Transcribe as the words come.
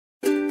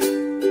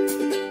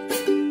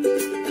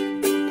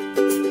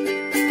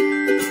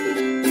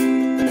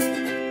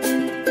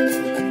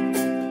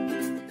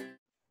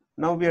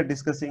Now we are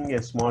discussing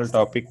a small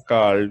topic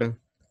called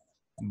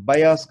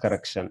bias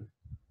correction.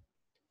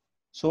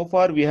 So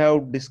far we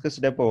have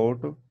discussed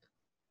about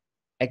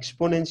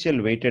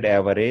exponential weighted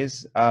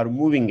average or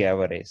moving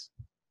average.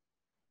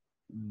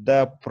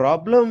 The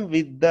problem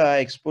with the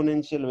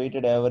exponential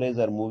weighted average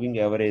or moving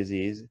average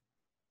is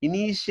in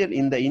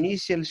the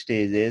initial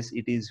stages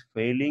it is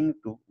failing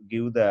to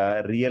give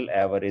the real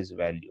average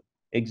value.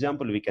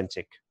 Example we can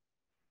check.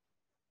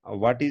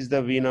 What is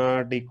the V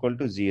naught equal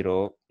to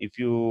 0? If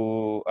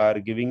you are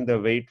giving the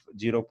weight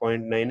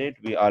 0.98,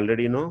 we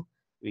already know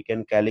we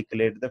can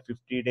calculate the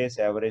 50 days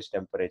average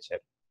temperature.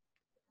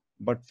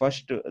 But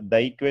first, the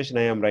equation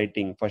I am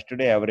writing, first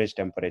day average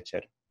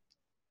temperature,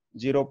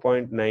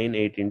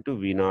 0.98 into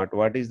V naught.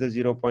 What is the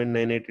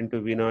 0.98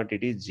 into V naught?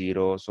 It is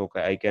 0. So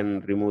I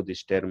can remove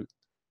this term.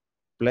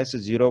 Plus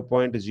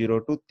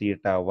 0.02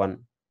 theta 1.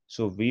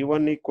 So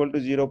V1 equal to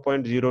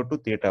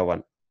 0.02 theta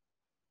 1.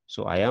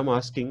 So I am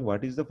asking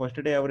what is the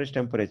first day average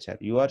temperature?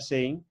 You are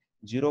saying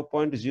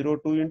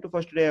 0.02 into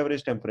first day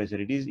average temperature.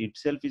 It is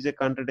itself is a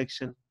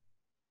contradiction.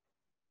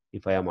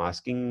 If I am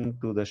asking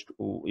to the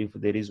if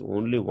there is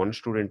only one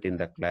student in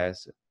the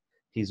class,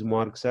 his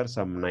marks are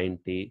some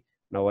 90.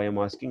 Now I am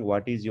asking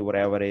what is your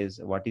average?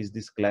 What is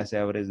this class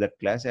average? That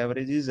class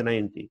average is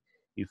 90.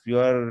 If you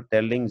are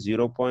telling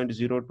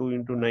 0.02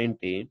 into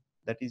 90,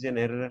 that is an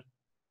error.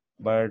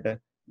 But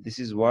this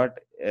is what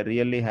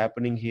really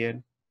happening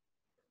here.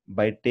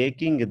 By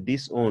taking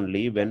this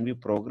only, when we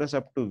progress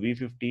up to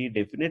V50,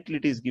 definitely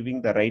it is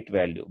giving the right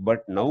value.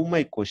 But now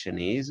my question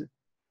is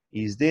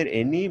there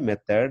any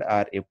method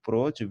or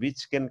approach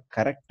which can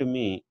correct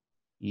me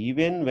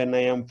even when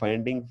I am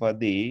finding for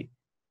the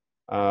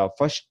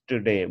first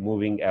day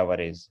moving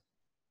average?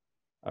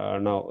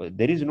 Now,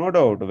 there is no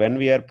doubt when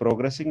we are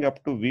progressing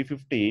up to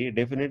V50,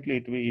 definitely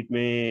it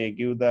may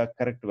give the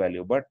correct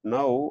value. But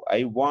now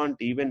I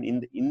want even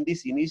in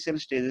this initial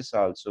stages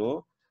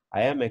also,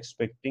 I am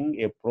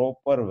expecting a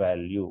proper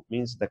value,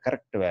 means the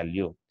correct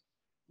value.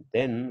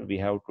 Then we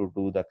have to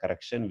do the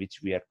correction, which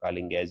we are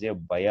calling as a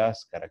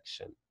bias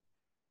correction.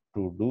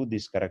 To do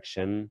this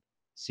correction,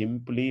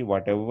 simply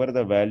whatever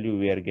the value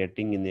we are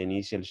getting in the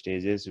initial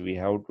stages, we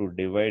have to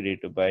divide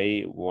it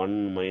by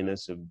 1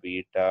 minus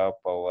beta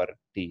power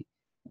t.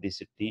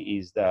 This t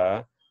is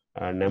the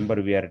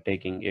number we are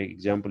taking.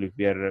 Example, if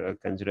we are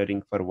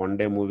considering for 1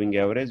 day moving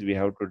average, we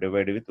have to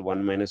divide with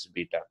 1 minus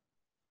beta.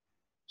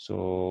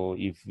 So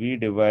if we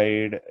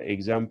divide,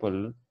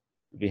 example,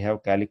 we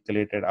have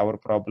calculated, our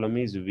problem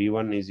is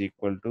V1 is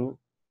equal to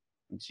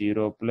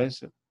 0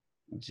 plus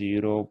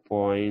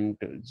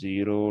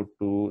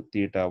 0.02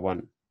 theta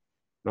 1.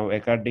 Now,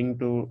 according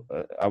to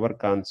our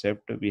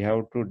concept, we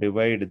have to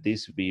divide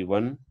this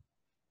V1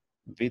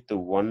 with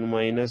 1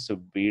 minus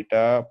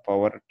beta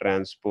power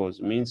transpose,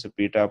 means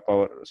beta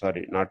power,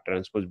 sorry, not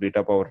transpose,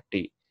 beta power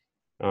t.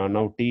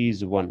 Now t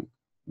is 1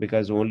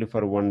 because only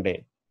for 1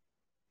 day.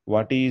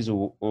 What is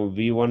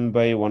V1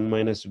 by 1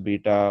 minus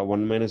beta?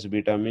 1 minus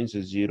beta means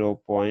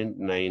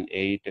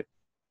 0.98.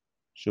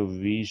 So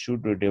we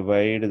should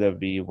divide the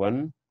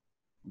V1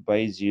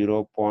 by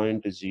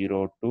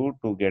 0.02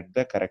 to get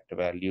the correct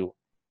value.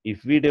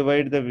 If we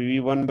divide the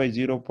V1 by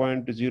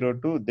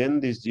 0.02, then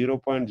this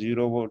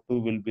 0.02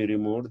 will be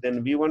removed.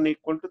 Then V1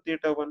 equal to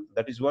theta 1.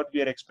 That is what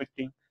we are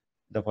expecting.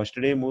 The first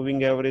day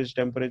moving average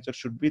temperature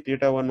should be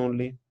theta 1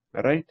 only.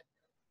 Right?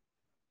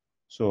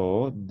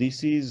 So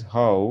this is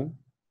how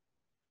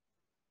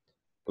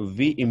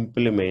we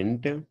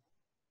implement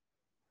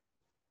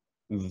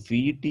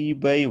Vt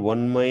by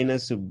 1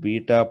 minus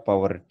beta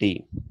power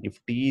t. If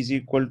t is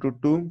equal to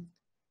 2,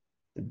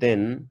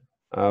 then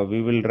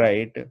we will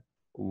write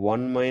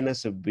 1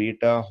 minus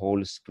beta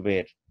whole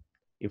square.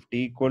 If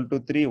t equal to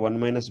 3, 1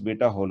 minus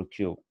beta whole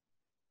cube.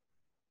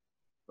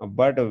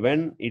 But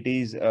when it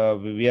is,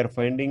 we are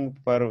finding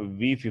for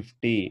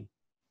V50,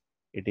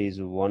 it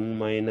is 1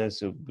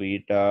 minus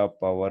beta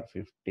power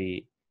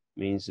 50,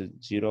 means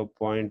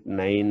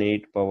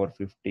 0.98 power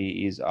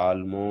 50 is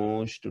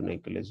almost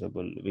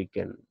negligible. We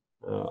can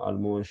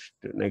almost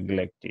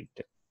neglect it.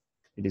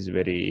 It is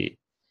very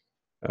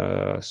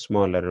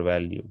smaller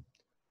value.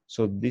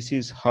 So this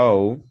is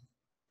how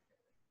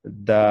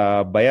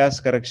the bias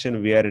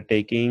correction we are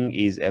taking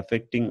is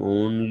affecting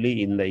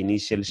only in the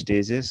initial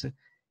stages.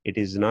 It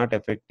is not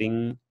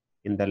affecting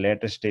in the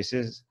later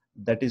stages.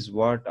 That is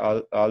what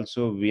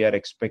also we are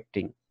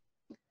expecting.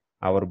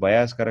 Our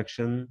bias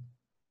correction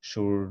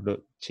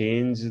should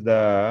change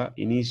the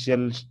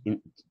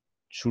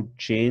should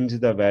change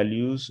the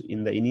values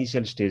in the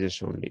initial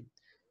stages only.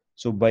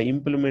 So by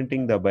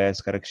implementing the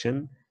bias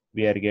correction,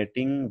 we are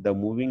getting the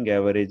moving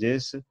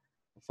averages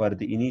for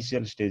the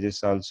initial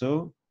stages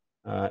also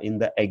in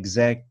the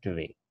exact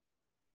way.